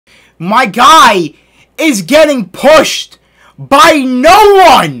My guy is getting pushed by no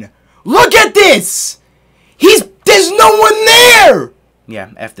one. Look at this. There's no one there. Yeah,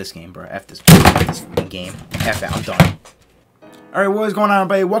 F this game, bro. F this game. F it. I'm done. Alright, what is going on,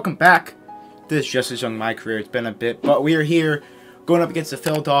 everybody? Welcome back. This is Justice Young, my career. It's been a bit, but we are here going up against the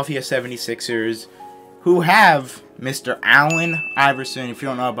Philadelphia 76ers, who have Mr. Allen Iverson. If you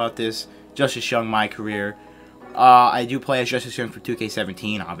don't know about this, Justice Young, my career. I do play as Justice Young for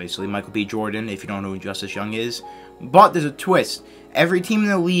 2K17, obviously. Michael B. Jordan, if you don't know who Justice Young is. But there's a twist. Every team in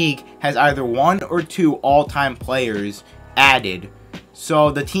the league has either one or two all-time players added. So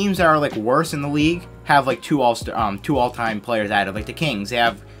the teams that are like worse in the league have like two all-time players added. Like the Kings, they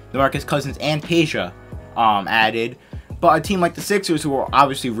have DeMarcus Cousins and Peja added. But a team like the Sixers, who are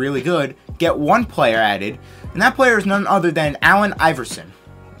obviously really good, get one player added. And that player is none other than Allen Iverson.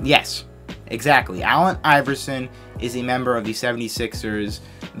 Yes. Exactly. Allen Iverson is a member of the 76ers.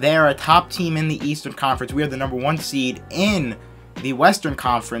 They are a top team in the Eastern Conference. We are the #1 seed in the Western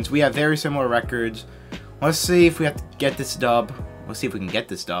Conference. We have very similar records. Let's see if we have to get this dub. Let's see if we can get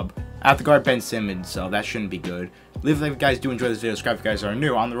this dub. I have to guard Ben Simmons, so that shouldn't be good. Leave a like if you guys do enjoy this video. Subscribe if you guys are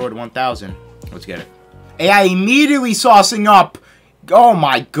new. On the road to 1,000. Let's get it. AI immediately saucing up. Oh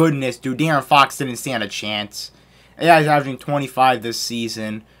my goodness, dude. De'Aaron Fox didn't stand a chance. AI is averaging 25 this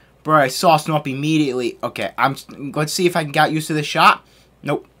season. Bro, I sauced him up immediately. Okay, let's see if I can get used to this shot.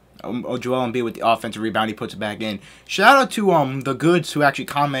 Nope. Joel Embiid with the offensive rebound. He puts it back in. Shout out to the Goods who actually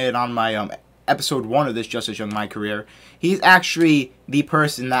commented on my episode 1 of this Justice Young My Career. He's actually the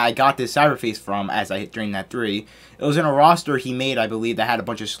person that I got this cyberface from as I hit during that 3. It was in a roster he made, I believe, that had a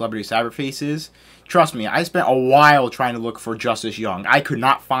bunch of celebrity cyberfaces. Trust me, I spent a while trying to look for Justice Young. I could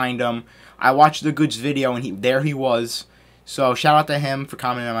not find him. I watched the Goods video and there he was. So, shout out to him for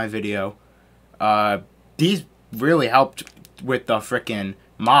commenting on my video. These really helped with the frickin'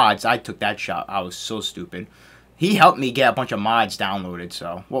 mods. I took that shot. I was so stupid. He helped me get a bunch of mods downloaded,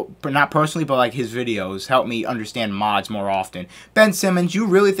 so. Well, not personally, but like his videos helped me understand mods more often. Ben Simmons, you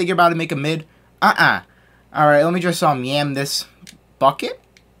really think you're about to make a mid? Alright, let me just yam this bucket.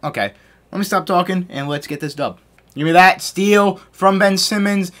 Okay, let me stop talking and let's get this dub. Give me that. Steal from Ben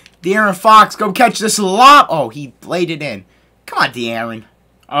Simmons. De'Aaron Fox, go catch this lob. Oh, he laid it in. Come on, De'Aaron.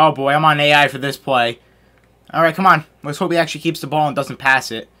 Oh, boy, I'm on AI for this play. All right, come on. Let's hope he actually keeps the ball and doesn't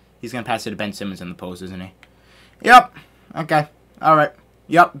pass it. He's going to pass it to Ben Simmons in the post, isn't he? Yep. Okay. All right.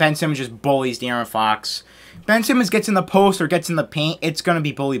 Yep, Ben Simmons just bullies De'Aaron Fox. Ben Simmons gets in the post or gets in the paint, it's going to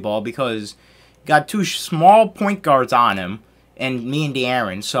be bully ball because you got two small point guards on him and me and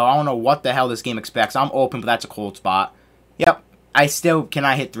De'Aaron. So I don't know what the hell this game expects. I'm open, but that's a cold spot. Yep. I still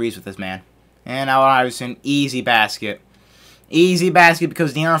cannot hit threes with this man. And Allen Iverson, easy basket. Easy basket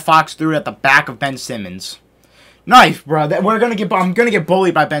because De'Aaron Fox threw it at the back of Ben Simmons. Nice, bro. I'm gonna get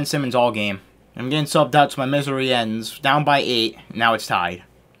bullied by Ben Simmons all game. I'm getting subbed out, so my misery ends. Down by 8. Now it's tied.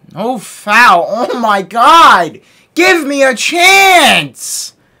 No foul. Oh my God! Give me a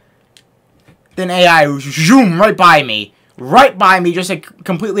chance. Then AI zoom right by me. Right by me, just like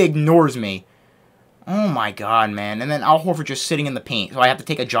completely ignores me. Oh my God, man. And then Al Horford just sitting in the paint, so I have to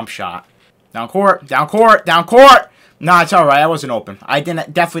take a jump shot. Down court, down court, down court! Nah, it's alright, I wasn't open. I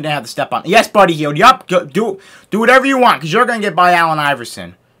definitely didn't have to step on. Yes, buddy, healed. Yup, do whatever you want, because you're going to get by Allen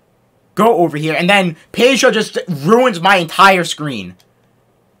Iverson. Go over here, and then Peja just ruins my entire screen.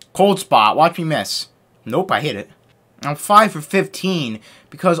 Cold spot, watch me miss. Nope, I hit it. I'm 5 for 15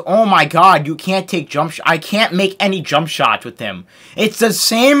 because, oh my God, you can't take jump shots. I can't make any jump shots with him. It's the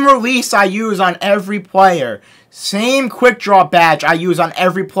same release I use on every player. Same quick draw badge I use on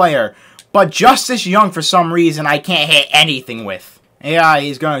every player. But Justice Young, for some reason, I can't hit anything with. Yeah,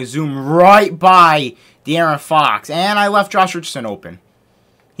 he's going to zoom right by De'Aaron Fox. And I left Josh Richardson open.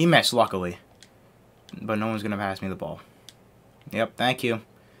 He missed, luckily. But no one's going to pass me the ball. Yep, thank you.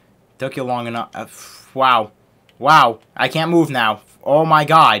 Took you long enough. Wow. Wow, I can't move now. Oh my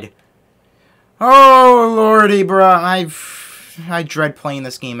God. Oh lordy, bro. I dread playing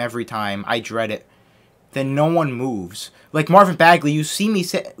this game every time. I dread it. Then no one moves. Like Marvin Bagley, you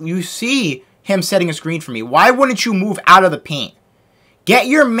see him setting a screen for me. Why wouldn't you move out of the paint? Get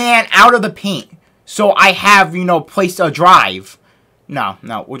your man out of the paint so I have, place to drive. No,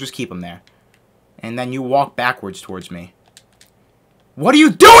 we'll just keep him there. And then you walk backwards towards me. What are you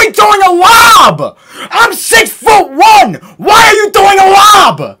doing throwing a lob? I'm 6'1". Why are you throwing a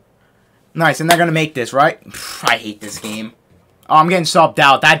lob? Nice, and they're going to make this, right? I hate this game. Oh, I'm getting subbed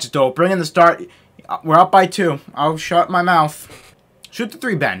out. That's dope. Bring in the start. We're up by 2. I'll shut my mouth. Shoot the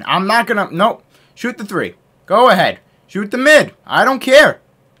 3, Ben. I'm not going to... Nope. Shoot the 3. Go ahead. Shoot the mid. I don't care.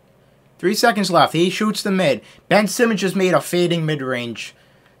 3 seconds left. He shoots the mid. Ben Simmons just made a fading mid-range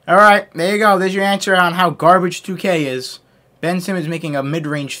Alright, there you go. There's your answer on how garbage 2K is. Ben Simmons making a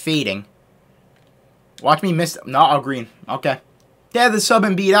mid-range fading. Watch me miss... No, I'll green. Okay. Yeah, the sub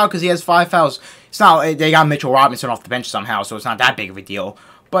and beat out because he has 5 fouls. It's not... They got Mitchell Robinson off the bench somehow, so it's not that big of a deal.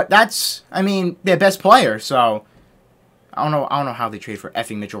 But that's... I mean, their best player, so... I don't know how they trade for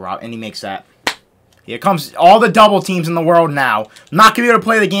effing Mitchell Robinson, and he makes that. Here comes all the double teams in the world now. I'm not going to be able to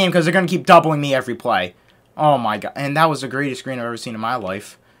play the game because they're going to keep doubling me every play. Oh my god. And that was the greatest screen I've ever seen in my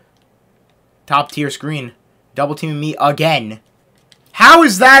life. Top tier screen. Double teaming me again. How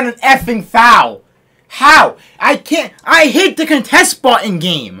is that an effing foul? How? I can't. I hit the contest button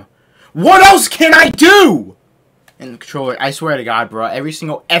game. What else can I do? And the controller, I swear to God, bro. Every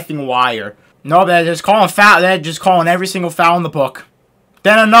single effing wire. No, they're just calling foul. They're just calling every single foul in the book.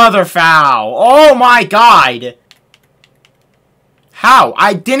 Then another foul. Oh my god. How?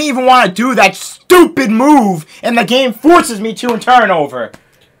 I didn't even want to do that stupid move, and the game forces me to in turnover.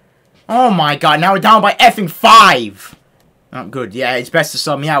 Oh my god, now we're down by effing 5. Oh, good, yeah, it's best to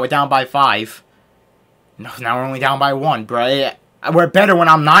sub me out. We're down by 5. No, now we're only down by 1, bro. We're better when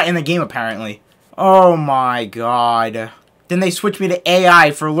I'm not in the game, apparently. Oh my god. Then they switch me to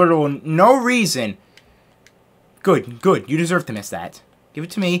AI for literal no reason. Good, good. You deserve to miss that. Give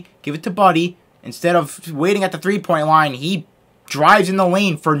it to me. Give it to Buddy. Instead of waiting at the 3-point line, he drives in the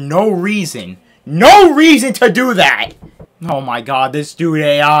lane for no reason. No reason to do that! Oh my god, this dude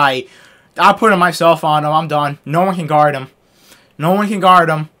AI. I'm putting myself on him. I'm done. No one can guard him. No one can guard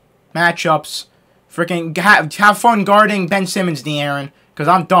him. Matchups. Freaking have fun guarding Ben Simmons, De'Aaron. Because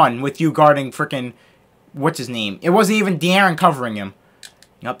I'm done with you guarding freaking... What's his name? It wasn't even De'Aaron covering him.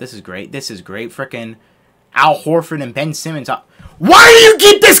 Yup, this is great. This is great. Freaking Al Horford and Ben Simmons. Why do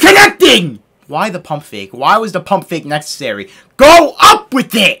you keep disconnecting? Why the pump fake? Why was the pump fake necessary? Go up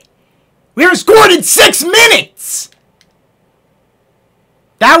with it! We were scored in 6 minutes!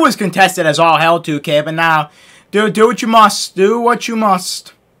 That was contested as all hell, 2K, but now, do what you must. Do what you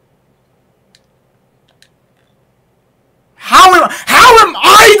must. How am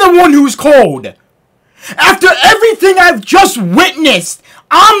I the one who's cold? After everything I've just witnessed,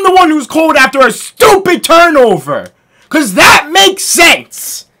 I'm the one who's cold after a stupid turnover. Because that makes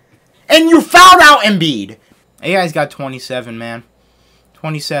sense. And you fouled out Embiid. You guys got 27, man.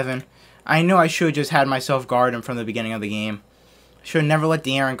 27. I knew I should have just had myself guard him from the beginning of the game. I should have never let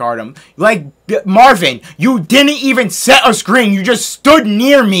De'Aaron guard him. Like, Marvin, you didn't even set a screen. You just stood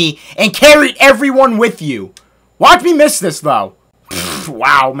near me and carried everyone with you. Watch me miss this, though.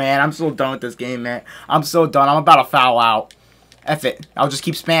 Wow, man. I'm so done with this game, man. I'm so done. I'm about to foul out. F it. I'll just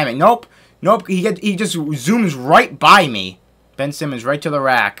keep spamming. Nope. Nope. He just zooms right by me. Ben Simmons right to the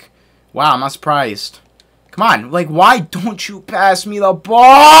rack. Wow, I'm not surprised. Come on. Like, why don't you pass me the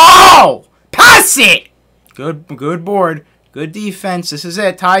ball? Pass it! Good board. Good defense. This is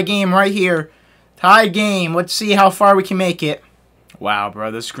it. Tie game right here. Tie game. Let's see how far we can make it. Wow,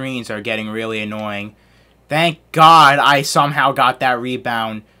 bro. The screens are getting really annoying. Thank God I somehow got that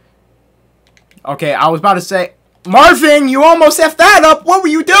rebound. Okay, I was about to say... Marvin, you almost effed that up. What were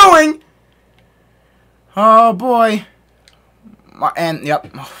you doing? Oh, boy. And, yep.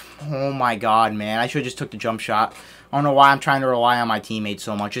 Oh, my God, man. I should have just took the jump shot. I don't know why I'm trying to rely on my teammates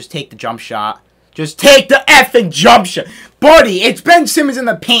so much. Just take the jump shot. Just take the effing jump shot. Buddy, it's Ben Simmons in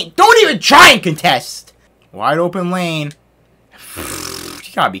the paint. Don't even try and contest. Wide open lane.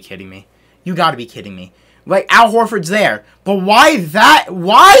 You gotta be kidding me. You gotta be kidding me. Like, Al Horford's there. But why that?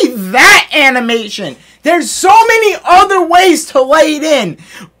 Why that animation? There's so many other ways to lay it in.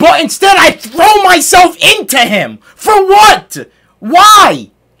 But instead, I throw myself into him. For what?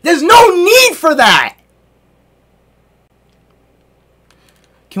 Why? There's no need for that.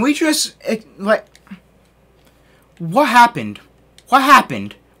 Can we just, like, what happened? What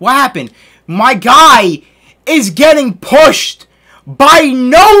happened? What happened? My guy is getting pushed by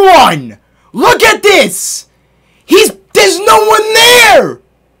no one. Look at this. There's no one there.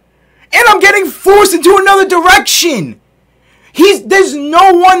 And I'm getting forced into another direction. There's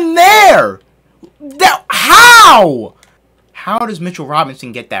no one there. How? How does Mitchell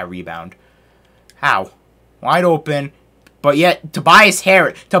Robinson get that rebound? How? Wide open. But yet, Tobias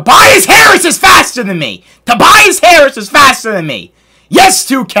Harris is faster than me! Tobias Harris is faster than me! Yes,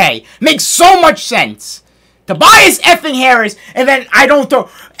 2K! Makes so much sense! Tobias effing Harris, and then I don't throw...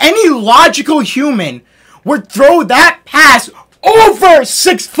 Any logical human would throw that pass over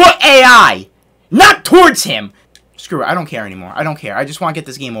 6-foot AI! Not towards him! Screw it, I don't care anymore. I don't care. I just want to get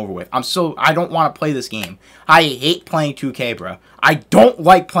this game over with. I don't want to play this game. I hate playing 2K, bro. I don't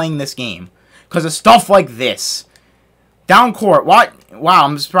like playing this game. Because of stuff like this. Down court. What? Wow,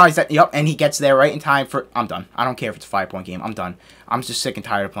 I'm surprised that... Yep, and he gets there right in time for... I'm done. I don't care if it's a 5-point game. I'm done. I'm just sick and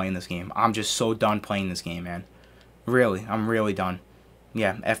tired of playing this game. I'm just so done playing this game, man. Really. I'm really done.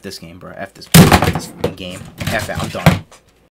 Yeah, F this game, bro. F this game. F it. I'm done.